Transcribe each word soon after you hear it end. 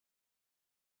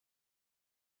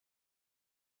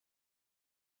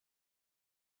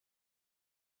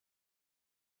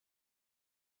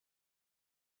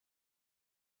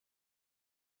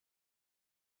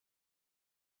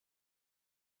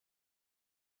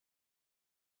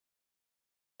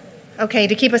Okay,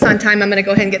 to keep us on time, I'm going to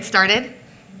go ahead and get started.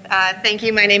 Thank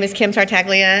you. My name is Kim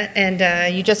Tartaglia,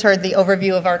 and you just heard the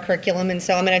overview of our curriculum, and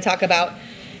so I'm going to talk about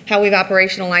how we've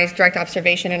operationalized direct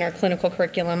observation in our clinical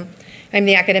curriculum. I'm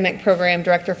the academic program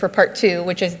director for Part 2,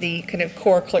 which is the kind of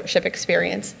core clerkship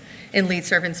experience in Lead,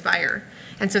 Serve, Inspire.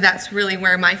 And so that's really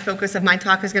where my focus of my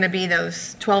talk is going to be,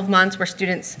 those 12 months where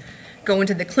students go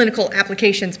into the clinical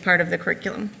applications part of the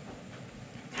curriculum.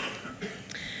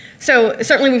 So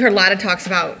certainly we've heard a lot of talks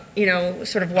about,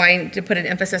 sort of why to put an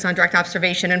emphasis on direct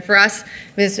observation. And for us,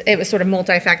 it was sort of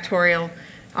multifactorial.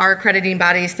 Our accrediting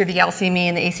bodies through the LCME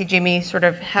and the ACGME sort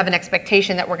of have an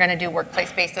expectation that we're going to do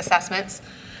workplace-based assessments.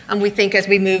 We think as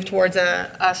we move towards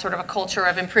a sort of a culture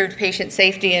of improved patient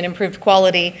safety and improved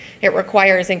quality, it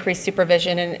requires increased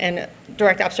supervision and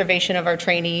direct observation of our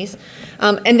trainees.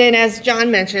 And then as John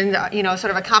mentioned,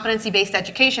 sort of a competency-based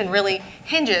education really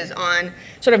hinges on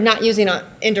sort of not using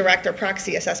indirect or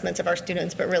proxy assessments of our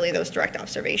students, but really those direct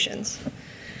observations.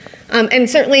 And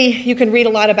certainly you can read a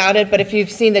lot about it, but if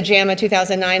you've seen the JAMA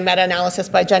 2009 meta-analysis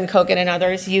by Jen Kogan and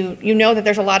others, you know that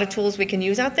there's a lot of tools we can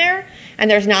use out there,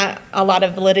 and there's not a lot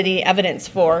of validity evidence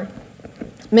for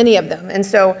many of them. And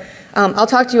so I'll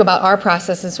talk to you about our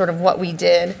process and sort of what we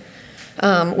did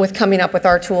with coming up with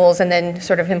our tools and then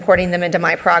sort of importing them into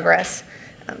Myprogress.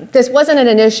 This wasn't an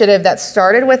initiative that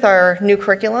started with our new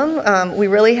curriculum. We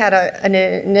really had an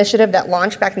initiative that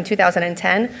launched back in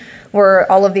 2010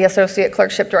 where all of the associate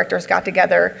clerkship directors got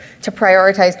together to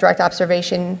prioritize direct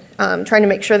observation, trying to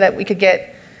make sure that we could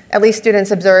get at least students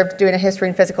observed doing a history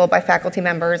and physical by faculty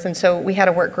members. And so we had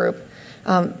a work group.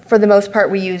 For the most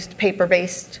part, we used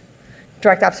paper-based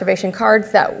direct observation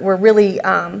cards that were really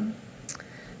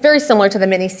very similar to the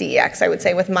mini CEX, I would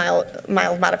say, with mild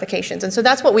modifications. And so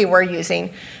that's what we were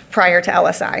using prior to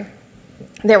LSI.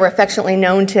 They were affectionately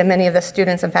known to many of the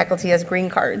students and faculty as green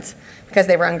cards because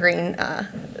they were on green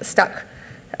stock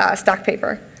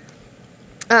paper.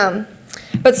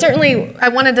 But certainly I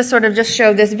wanted to sort of just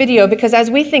show this video because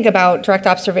as we think about direct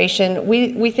observation,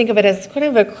 we think of it as kind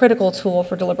of a critical tool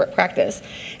for deliberate practice.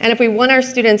 And if we want our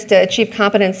students to achieve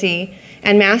competency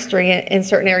and mastery in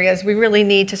certain areas, we really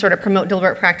need to sort of promote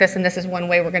deliberate practice, and this is one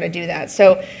way we're going to do that.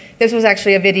 So this was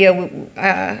actually a video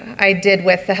I did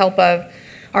with the help of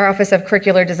our Office of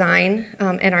Curricular Design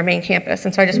and our main campus,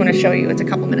 and so I just want to show you. It's a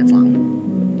couple minutes long.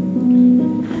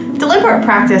 Deliberate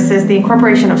practice is the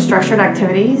incorporation of structured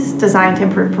activities designed to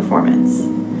improve performance.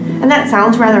 And that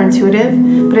sounds rather intuitive,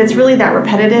 but it's really that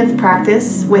repetitive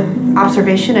practice with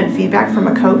observation and feedback from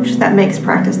a coach that makes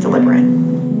practice deliberate.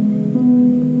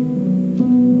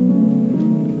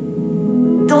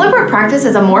 Deliberate practice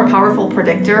is a more powerful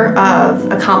predictor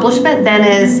of accomplishment than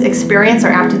is experience or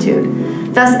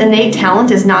aptitude. Thus, innate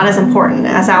talent is not as important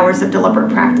as hours of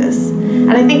deliberate practice.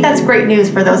 And I think that's great news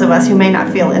for those of us who may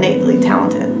not feel innately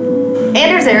talented.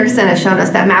 Anders Ericsson has shown us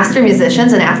that master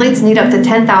musicians and athletes need up to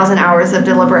 10,000 hours of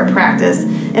deliberate practice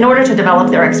in order to develop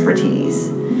their expertise.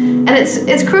 And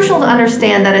it's crucial to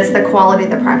understand that it's the quality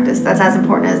of the practice that's as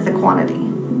important as the quantity.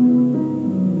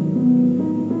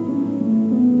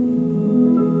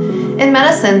 In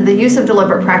medicine, the use of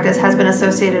deliberate practice has been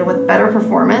associated with better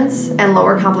performance and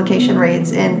lower complication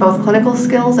rates in both clinical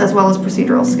skills as well as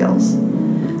procedural skills.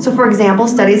 So for example,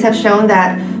 studies have shown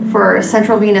that for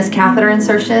central venous catheter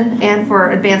insertion and for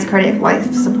advanced cardiac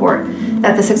life support,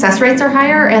 that the success rates are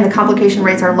higher and the complication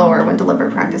rates are lower when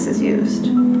deliberate practice is used.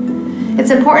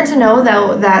 It's important to know,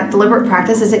 though, that deliberate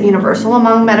practice isn't universal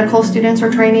among medical students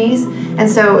or trainees, and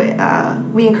so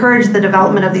we encourage the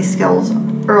development of these skills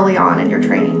early on in your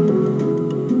training.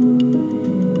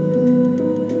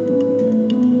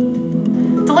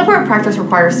 Deliberate practice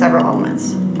requires several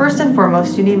elements. First and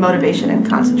foremost, you need motivation and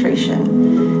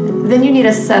concentration. Then you need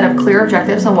a set of clear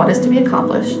objectives on what is to be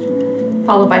accomplished,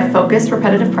 followed by focused,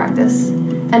 repetitive practice,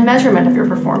 and measurement of your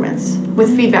performance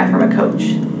with feedback from a coach.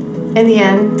 In the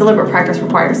end, deliberate practice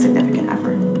requires significant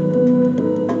effort.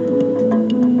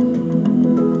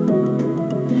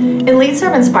 In Lead,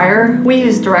 Serve, Inspire, we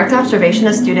use direct observation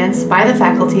of students by the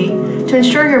faculty to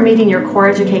ensure you're meeting your core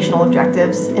educational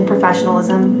objectives in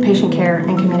professionalism, patient care,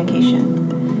 and communication.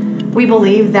 We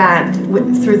believe that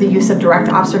through the use of direct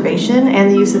observation and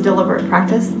the use of deliberate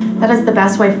practice, that is the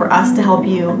best way for us to help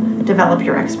you develop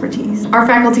your expertise. Our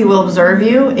faculty will observe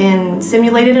you in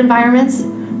simulated environments,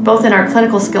 both in our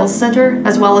clinical skills center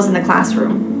as well as in the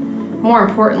classroom. More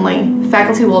importantly,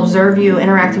 faculty will observe you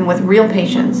interacting with real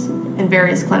patients in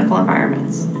various clinical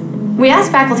environments. We ask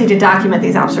faculty to document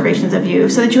these observations of you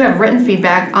so that you have written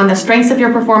feedback on the strengths of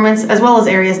your performance as well as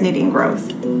areas needing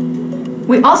growth.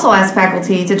 We also ask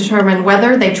faculty to determine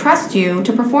whether they trust you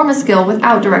to perform a skill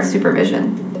without direct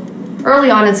supervision.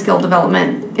 Early on in skill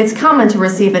development, it's common to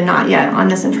receive a not yet on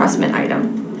this entrustment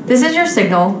item. This is your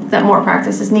signal that more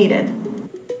practice is needed.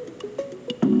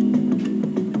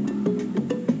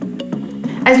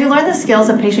 As you learn the skills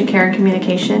of patient care and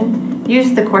communication,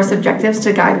 use the course objectives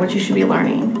to guide what you should be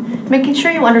learning, making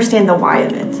sure you understand the why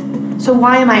of it. So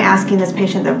why am I asking this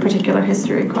patient a particular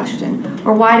history question?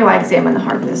 Or why do I examine the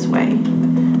heart this way?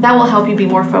 That will help you be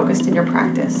more focused in your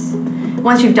practice.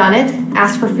 Once you've done it,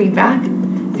 ask for feedback.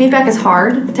 Feedback is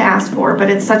hard to ask for, but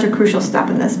it's such a crucial step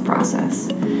in this process.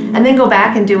 And then go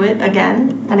back and do it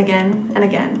again and again and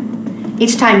again.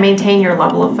 Each time, maintain your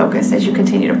level of focus as you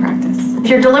continue to practice. If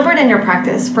you're deliberate in your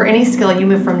practice, for any skill you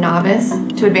move from novice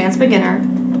to advanced beginner,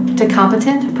 to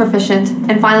competent, proficient,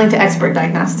 and finally to expert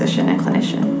diagnostician and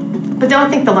clinician. But don't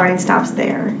think the learning stops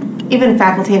there. Even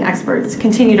faculty and experts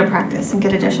continue to practice and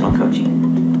get additional coaching.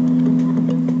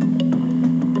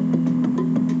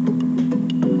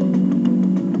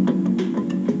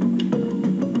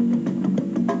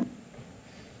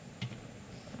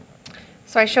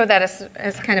 So I show that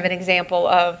as kind of an example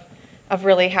of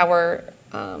really how we're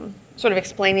sort of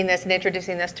explaining this and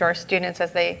introducing this to our students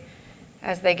as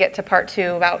they get to part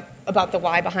two about the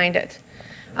why behind it.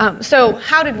 So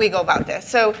how did we go about this?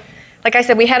 So like I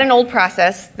said, we had an old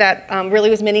process that really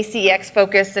was mini CEX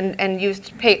focused and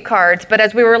used cards. But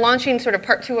as we were launching sort of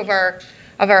part two of our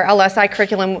LSI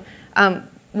curriculum,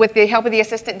 with the help of the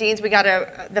assistant deans, we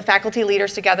got the faculty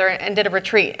leaders together and did a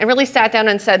retreat and really sat down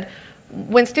and said,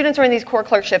 when students are in these core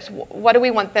clerkships, what do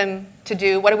we want them to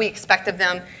do? What do we expect of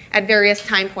them at various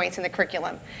time points in the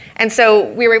curriculum? And so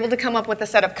we were able to come up with a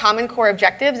set of common core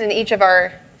objectives in each of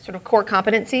our sort of core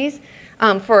competencies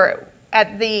for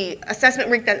at the assessment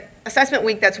week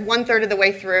that's 1/3 of the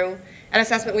way through, at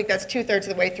assessment week that's 2/3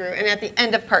 of the way through, and at the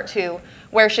end of part two,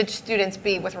 where should students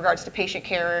be with regards to patient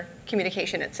care,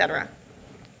 communication, et cetera.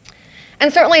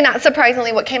 And certainly not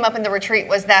surprisingly, what came up in the retreat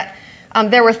was that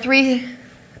there were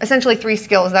essentially three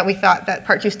skills that we thought that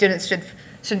part two students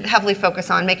should heavily focus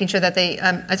on, making sure that they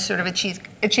sort of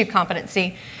achieve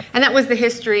competency. And that was the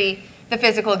history, the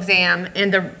physical exam,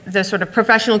 and the sort of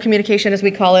professional communication, as we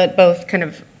call it, both kind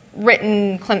of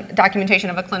written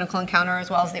documentation of a clinical encounter as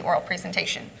well as the oral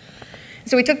presentation.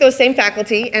 So we took those same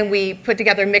faculty and we put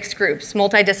together mixed groups,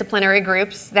 multidisciplinary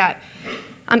groups that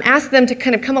asked them to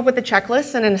kind of come up with a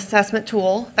checklist and an assessment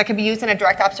tool that could be used in a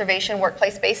direct observation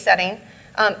workplace-based setting.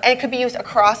 And it could be used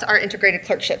across our integrated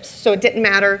clerkships. So it didn't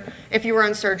matter if you were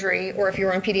on surgery or if you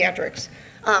were on pediatrics.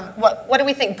 What do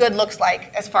we think good looks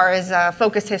like as far as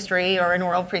focused history or an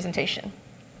oral presentation?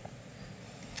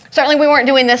 Certainly we weren't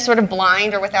doing this sort of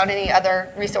blind or without any other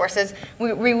resources.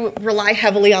 We rely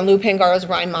heavily on Lou Pangaro's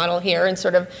RHIME model here, and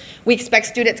sort of we expect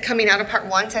students coming out of part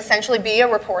one to essentially be a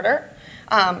reporter.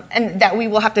 And that we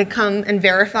will have to come and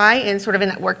verify in sort of in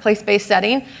that workplace-based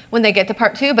setting when they get to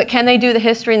part two, but can they do the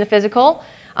history and the physical?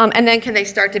 And then can they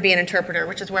start to be an interpreter,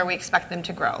 which is where we expect them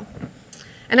to grow.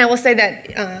 And I will say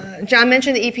that John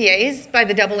mentioned the EPAs by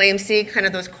the AAMC, kind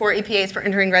of those core EPAs for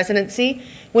entering residency.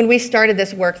 When we started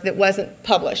this work, that wasn't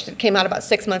published. It came out about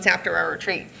 6 months after our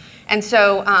retreat. And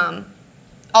so,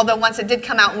 although once it did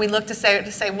come out and we looked to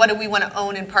say what do we want to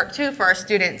own in part two for our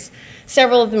students,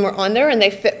 several of them were on there and they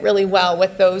fit really well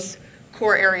with those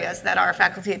core areas that our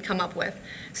faculty had come up with.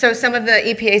 So some of the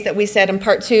EPAs that we said in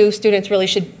part two, students really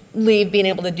should leave being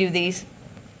able to do these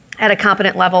at a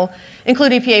competent level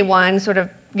include EPA 1, sort of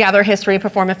gather history,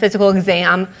 perform a physical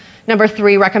exam. Number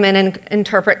 3, recommend and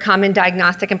interpret common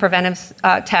diagnostic and preventive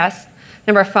tests.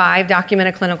 Number 5, document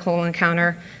a clinical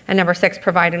encounter. And number 6,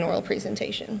 provide an oral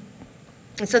presentation.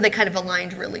 And so they kind of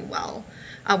aligned really well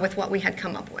with what we had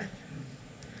come up with.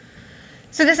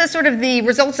 So this is sort of the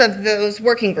results of those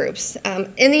working groups.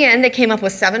 In the end, they came up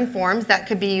with 7 forms that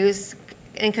could be used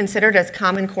and considered as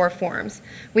common core forms.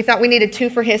 We thought we needed 2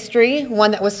 for history,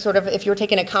 one that was sort of if you were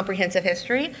taking a comprehensive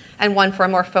history, and 1 for a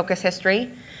more focused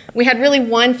history. We had really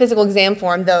 1 physical exam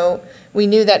form, though we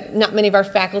knew that not many of our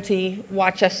faculty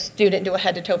watch a student do a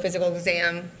head-to-toe physical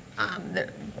exam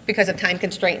because of time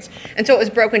constraints. And so it was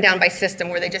broken down by system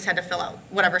where they just had to fill out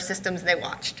whatever systems they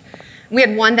watched. We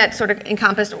had 1 that sort of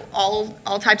encompassed all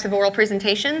types of oral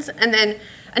presentations, and then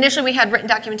initially we had written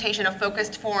documentation, a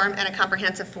focused form and a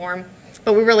comprehensive form,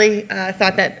 but we really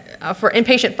thought that for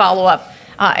inpatient follow-up,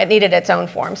 it needed its own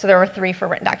form, so there were 3 for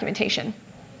written documentation.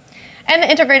 And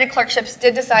the integrated clerkships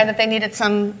did decide that they needed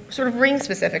some sort of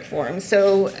ring-specific forms.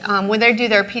 So when they do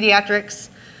their pediatrics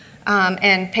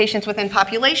and patients within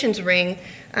populations ring,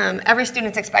 every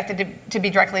student's expected to be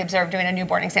directly observed doing a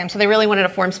newborn exam, so they really wanted a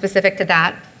form specific to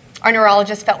that. Our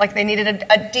neurologists felt like they needed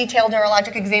a detailed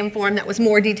neurologic exam form that was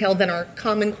more detailed than our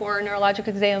common core neurologic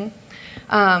exam.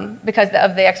 because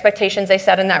of the expectations they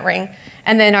set in that ring.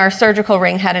 And then our surgical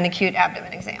ring had an acute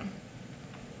abdomen exam.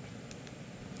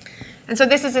 And so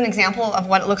this is an example of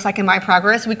what it looks like in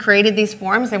Myprogress. We created these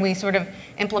forms and we sort of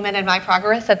implemented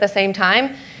Myprogress at the same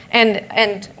time.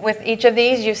 And with each of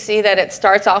these, you see that it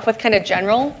starts off with kind of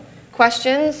general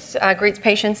questions, greets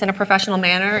patients in a professional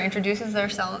manner, introduces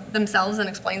themselves and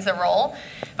explains their role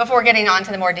before getting on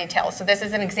to the more details. So this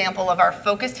is an example of our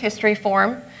focused history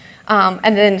form.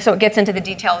 And then so it gets into the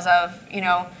details of, you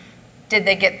know, did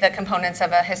they get the components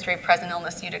of a history of present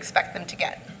illness you'd expect them to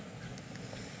get?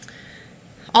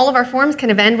 All of our forms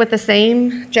kind of end with the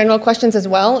same general questions as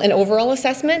well, an overall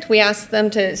assessment. We ask them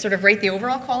to sort of rate the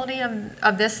overall quality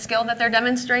of this skill that they're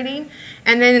demonstrating.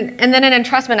 And then an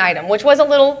entrustment item, which was a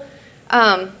little,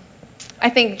 I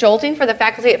think, jolting for the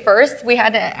faculty at first. We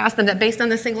had to ask them that based on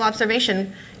this single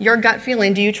observation, your gut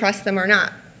feeling, do you trust them or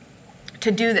not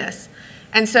to do this?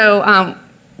 And so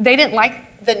they didn't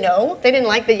like the no, they didn't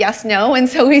like the yes, no, and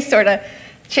so we sort of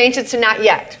changed it to not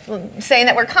yet, saying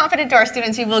that we're confident to our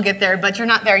students you will get there, but you're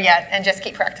not there yet, and just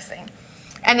keep practicing.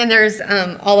 And then there's,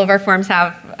 all of our forms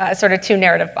have sort of 2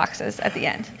 narrative boxes at the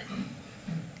end.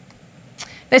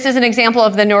 This is an example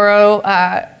of the neuro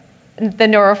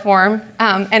form,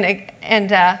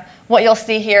 and what you'll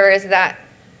see here is that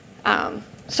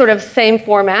sort of same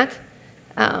format.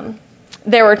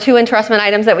 There were 2 entrustment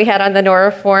items that we had on the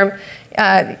neuro form.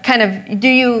 Kind of, do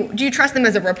you trust them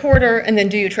as a reporter, and then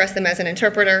do you trust them as an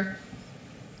interpreter?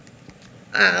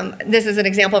 This is an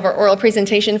example of our oral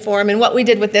presentation form, and what we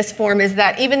did with this form is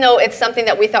that even though it's something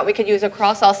that we thought we could use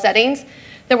across all settings,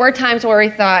 there were times where we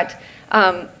thought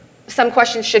some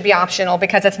questions should be optional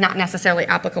because it's not necessarily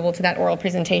applicable to that oral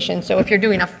presentation. So if you're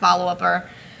doing a follow-up or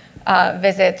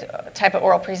visit type of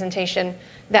oral presentation,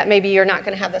 that maybe you're not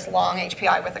going to have this long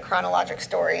HPI with a chronologic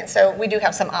story. And so we do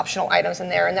have some optional items in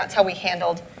there, and that's how we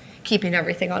handled keeping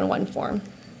everything on one form.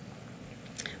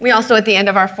 We also, at the end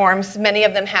of our forms, many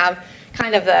of them have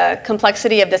kind of the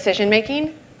complexity of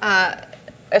decision-making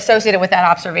associated with that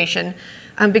observation.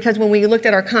 Because when we looked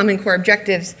at our Common Core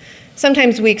objectives,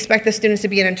 sometimes we expect the students to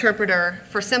be an interpreter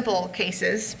for simple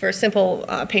cases, for simple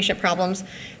patient problems,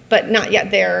 but not yet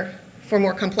there for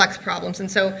more complex problems.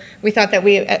 And so we thought that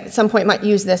we at some point might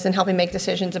use this in helping make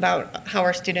decisions about how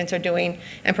our students are doing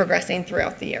and progressing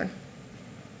throughout the year.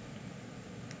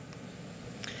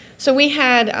 So we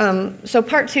had, so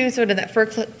part 2, sort of that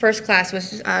first class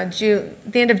was the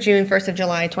end of June, 1st of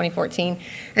July, 2014.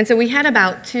 And so we had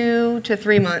about 2 to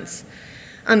 3 months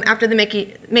after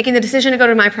making the decision to go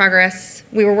to Myprogress.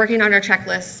 We were working on our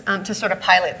checklist to sort of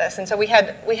pilot this. And so we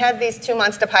had these 2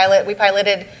 months to pilot. We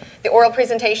piloted the oral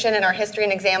presentation and our history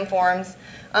and exam forms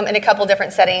in a couple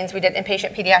different settings. We did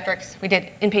inpatient pediatrics, we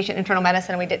did inpatient internal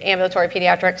medicine, and we did ambulatory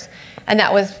pediatrics. And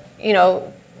that was, you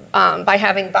know, by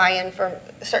having buy-in from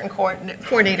certain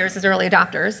coordinators as early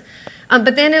adopters.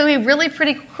 But then we really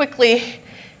pretty quickly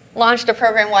launched a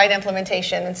program-wide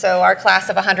implementation. And so our class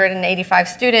of 185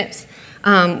 students,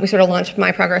 we sort of launched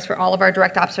Myprogress for all of our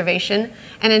direct observation.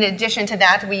 And in addition to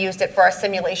that, we used it for our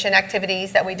simulation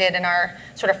activities that we did in our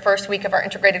sort of first week of our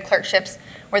integrated clerkships,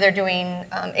 where they're doing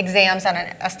exams on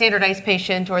a standardized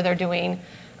patient, or they're doing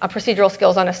procedural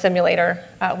skills on a simulator.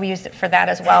 We used it for that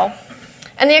as well.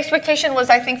 And the expectation was,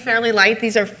 I think, fairly light.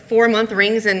 These are 4-month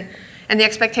rings, and the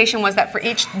expectation was that for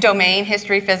each domain,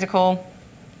 history, physical,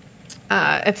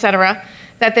 et cetera,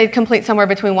 that they'd complete somewhere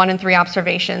between 1 and 3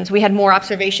 observations. We had more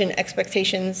observation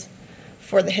expectations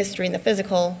for the history and the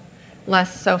physical,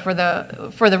 less so for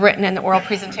the written and the oral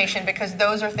presentation, because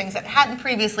those are things that hadn't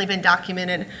previously been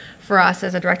documented for us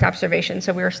as a direct observation,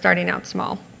 so we were starting out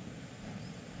small.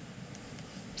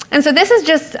 And so this is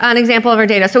just an example of our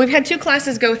data. So we've had 2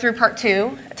 classes go through part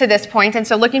 2 to this point. And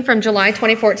so looking from July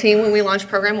 2014, when we launched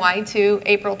program-wide, to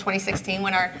April 2016,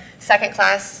 when our second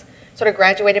class sort of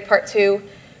graduated part 2,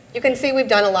 you can see we've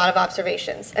done a lot of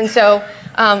observations. And so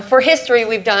for history,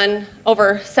 we've done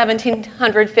over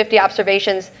 1,750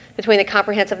 observations between the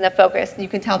comprehensive and the focused. You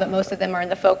can tell that most of them are in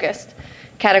the focused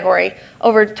category.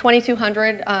 Over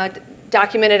 2,200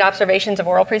 documented observations of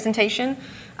oral presentation.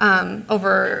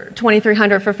 Over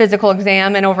 2,300 for physical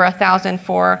exam, and over 1,000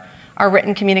 for our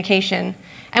written communication.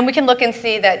 And we can look and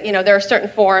see that, you know, there are certain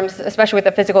forms, especially with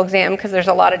the physical exam, because there's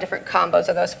a lot of different combos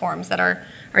of those forms that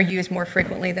are used more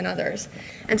frequently than others.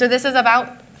 And so this is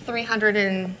about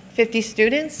 350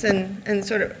 students and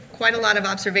sort of quite a lot of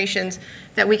observations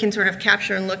that we can sort of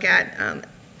capture and look at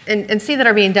and see that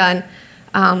are being done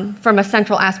from a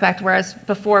central aspect, whereas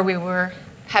before we were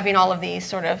having all of these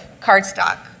sort of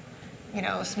cardstock, you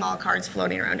know, small cards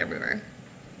floating around everywhere.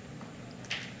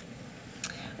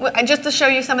 And just to show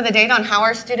you some of the data on how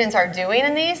our students are doing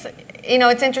in these, you know,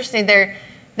 it's interesting.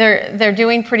 They're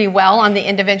doing pretty well on the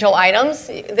individual items.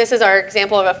 This is our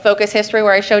example of a focus history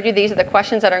where I showed you these are the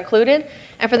questions that are included.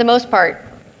 And for the most part,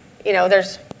 you know,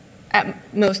 there's at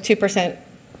most 2%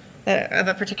 of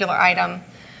a particular item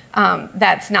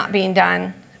that's not being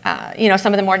done. You know,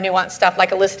 some of the more nuanced stuff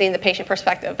like eliciting the patient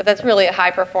perspective, but that's really a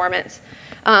high performance.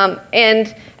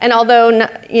 And although,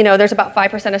 you know, there's about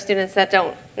 5% of students that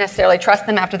don't necessarily trust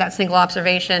them after that single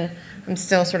observation, I'm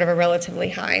still sort of a relatively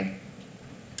high,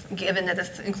 given that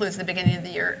this includes the beginning of the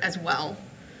year as well.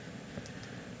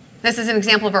 This is an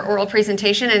example of our oral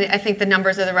presentation, and I think the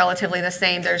numbers are relatively the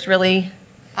same. There's really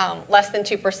less than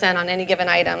 2% on any given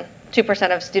item,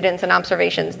 2% of students and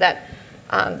observations that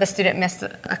the student missed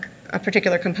a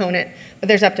particular component, but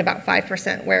there's up to about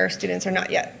 5% where students are not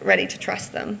yet ready to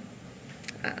trust them.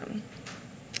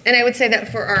 And I would say that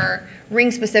for our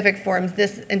ring-specific forms,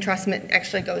 this entrustment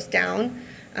actually goes down.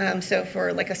 So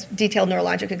for like a detailed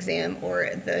neurologic exam or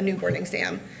the newborn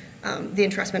exam, the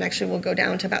entrustment actually will go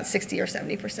down to about 60 or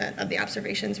 70% of the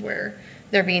observations where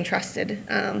they're being trusted.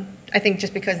 I think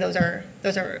just because those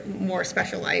are more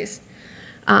specialized.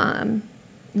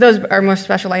 Those are more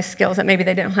specialized skills that maybe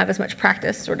they don't have as much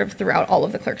practice sort of throughout all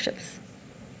of the clerkships.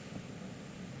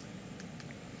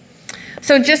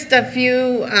 So just a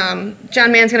few,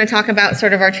 John Mann's going to talk about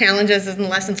sort of our challenges and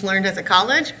lessons learned as a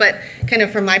college, but kind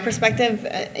of from my perspective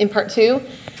in part two,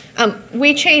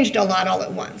 we changed a lot all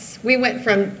at once. We went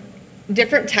from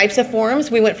different types of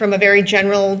forms. We went from a very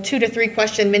general 2 to 3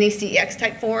 question mini CEX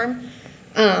type form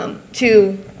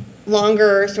to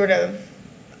longer sort of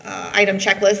item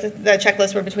checklists. The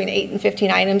checklists were between 8 and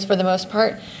 15 items for the most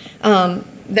part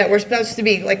that were supposed to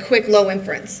be like quick, low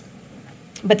inference.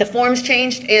 But the forms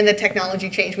changed and the technology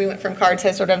changed. We went from cards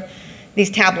to sort of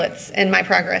these tablets and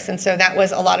Myprogress, and so that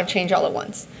was a lot of change all at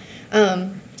once.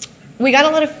 We got a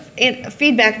lot of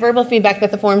feedback, verbal feedback, that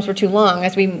the forms were too long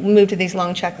as we moved to these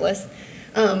long checklists.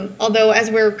 Although as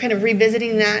we're kind of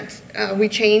revisiting that, we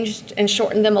changed and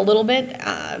shortened them a little bit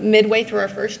midway through our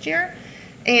first year.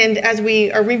 And as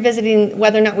we are revisiting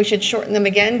whether or not we should shorten them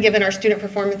again, given our student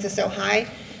performance is so high,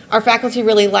 our faculty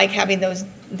really like having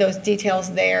those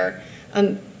details there.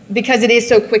 Because it is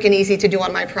so quick and easy to do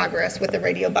on Myprogress with the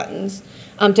radio buttons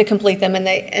to complete them.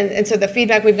 And so the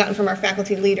feedback we've gotten from our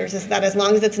faculty leaders is that as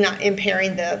long as it's not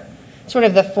impairing the sort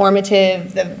of the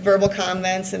formative, the verbal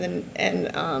comments, and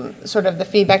sort of the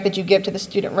feedback that you give to the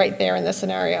student right there in the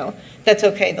scenario, that's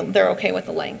okay. They're okay with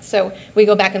the length. So we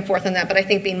go back and forth on that, but I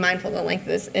think being mindful of the length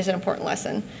is an important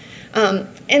lesson.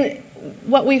 And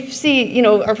what we see, you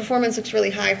know, our performance looks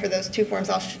really high for those 2 forms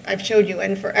I've showed you,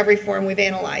 and for every form we've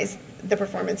analyzed, the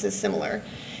performance is similar.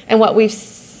 And what we've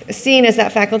seen is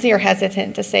that faculty are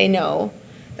hesitant to say no,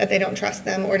 that they don't trust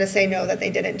them, or to say no, that they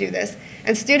didn't do this.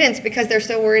 And students, because they're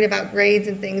so worried about grades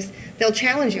and things, they'll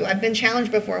challenge you. I've been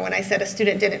challenged before when I said a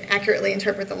student didn't accurately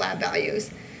interpret the lab values,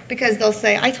 because they'll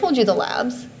say, I told you the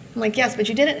labs. I'm like, yes, but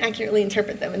you didn't accurately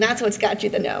interpret them, and that's what's got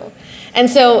you the no. And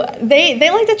so they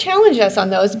like to challenge us on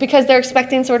those because they're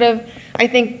expecting sort of, I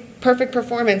think, perfect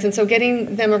performance. And so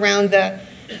getting them around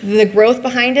the growth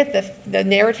behind it, the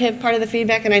narrative part of the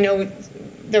feedback, and I know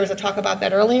there was a talk about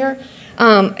that earlier,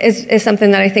 is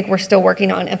something that I think we're still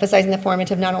working on, emphasizing the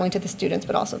formative not only to the students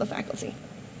but also the faculty.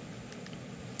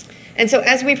 And so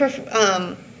as we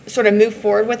sort of move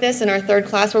forward with this in our 3rd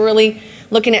class, we're really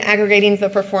looking at aggregating the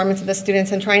performance of the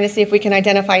students and trying to see if we can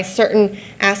identify certain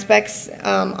aspects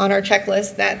on our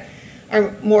checklist that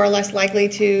are more or less likely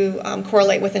to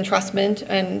correlate with entrustment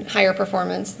and higher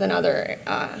performance than other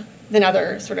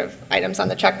sort of items on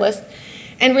the checklist.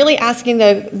 And really asking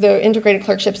the integrated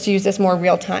clerkships to use this more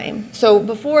real time. So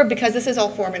before, because this is all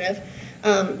formative,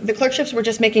 the clerkships were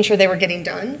just making sure they were getting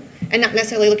done and not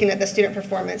necessarily looking at the student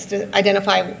performance to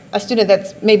identify a student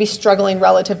that's maybe struggling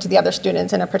relative to the other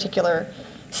students in a particular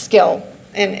skill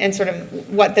and sort of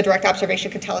what the direct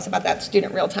observation could tell us about that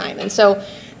student real time. And so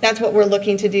that's what we're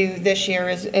looking to do this year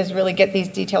is really get these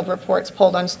detailed reports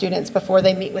pulled on students before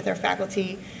they meet with their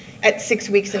faculty at 6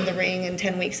 weeks in the ring and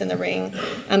 10 weeks in the ring,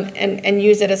 and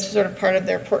use it as sort of part of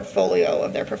their portfolio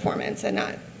of their performance and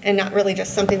not really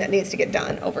just something that needs to get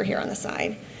done over here on the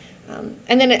side.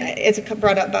 And then it's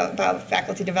brought up about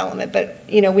faculty development, but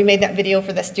you know, we made that video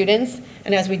for the students,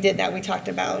 and as we did that, we talked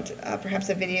about perhaps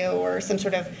a video or some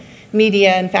sort of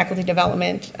media and faculty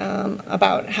development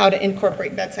about how to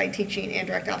incorporate bedside teaching and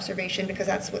direct observation, because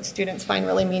that's what students find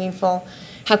really meaningful.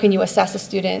 How can you assess a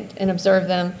student and observe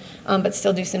them, but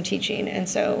still do some teaching? And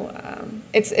so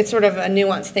it's sort of a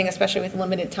nuanced thing, especially with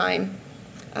limited time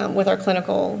with our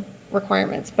clinical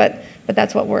requirements. But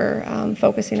that's what we're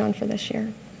focusing on for this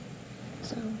year.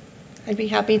 So I'd be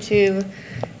happy to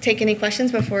take any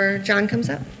questions before John comes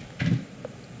up.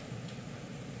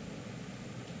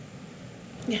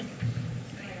 Yes.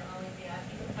 I'll always be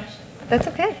asking questions. That's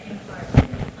okay.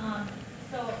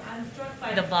 So I'm struck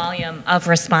by the volume of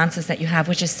responses that you have,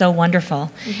 which is so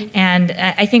wonderful. And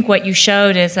I think what you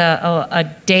showed is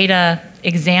a data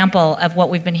example of what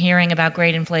we've been hearing about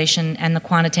grade inflation and the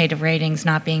quantitative ratings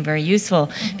not being very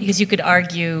useful, because you could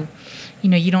argue,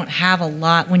 you don't have a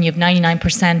lot when you have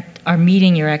 99% are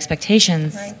meeting your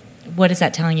expectations. Right. What is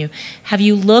that telling you? Have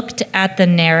you looked at the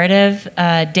narrative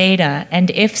data? And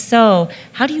if so,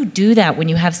 how do you do that when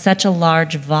you have such a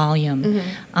large volume?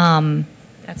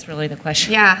 That's really the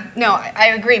question. Yeah, no,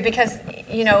 I agree, because,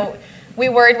 we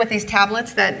worried with these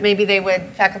tablets that maybe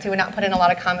faculty would not put in a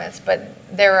lot of comments, but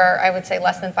there are, I would say,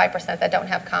 less than 5% that don't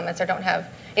have comments or don't have,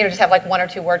 just have like 1 or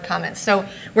 2 word comments. So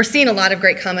we're seeing a lot of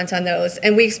great comments on those,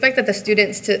 and we expect that the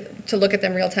students to look at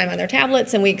them real time on their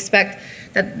tablets, and we expect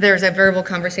that there's a verbal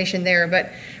conversation there,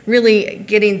 but really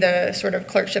getting the sort of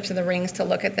clerkships and the rings to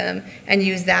look at them and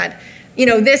use that.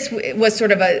 This was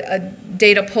sort of a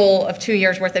data pull of 2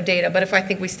 years worth of data, but if I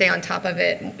think we stay on top of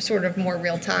it sort of more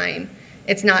real time,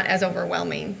 it's not as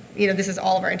overwhelming. This is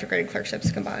all of our integrated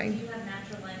clerkships combined. Do you have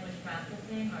natural language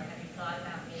processing, or have you thought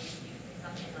about maybe using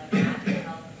something like that to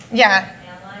help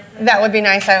analyze it? That would be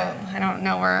nice. I don't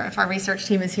know if our research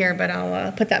team is here, but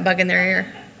I'll put that bug in their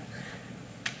ear.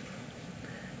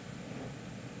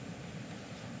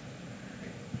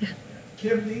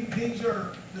 Kim, these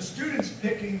are the students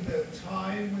picking the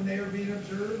time when they are being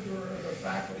observed, or are the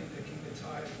faculty picking the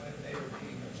time when they are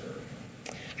being observed?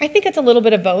 I think it's a little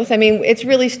bit of both. I mean, it's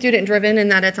really student-driven in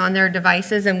that it's on their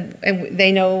devices, and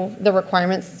they know the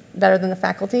requirements better than the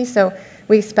faculty, so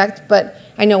we expect. But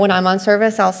I know when I'm on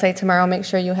service, I'll say tomorrow, make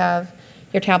sure you have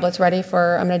your tablets ready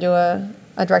I'm going to do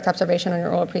a direct observation on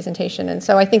your oral presentation. And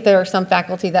so I think there are some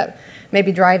faculty that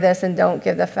maybe drive this and don't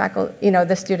give the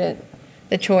the student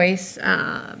the choice,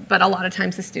 but a lot of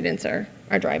times the students are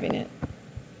driving it.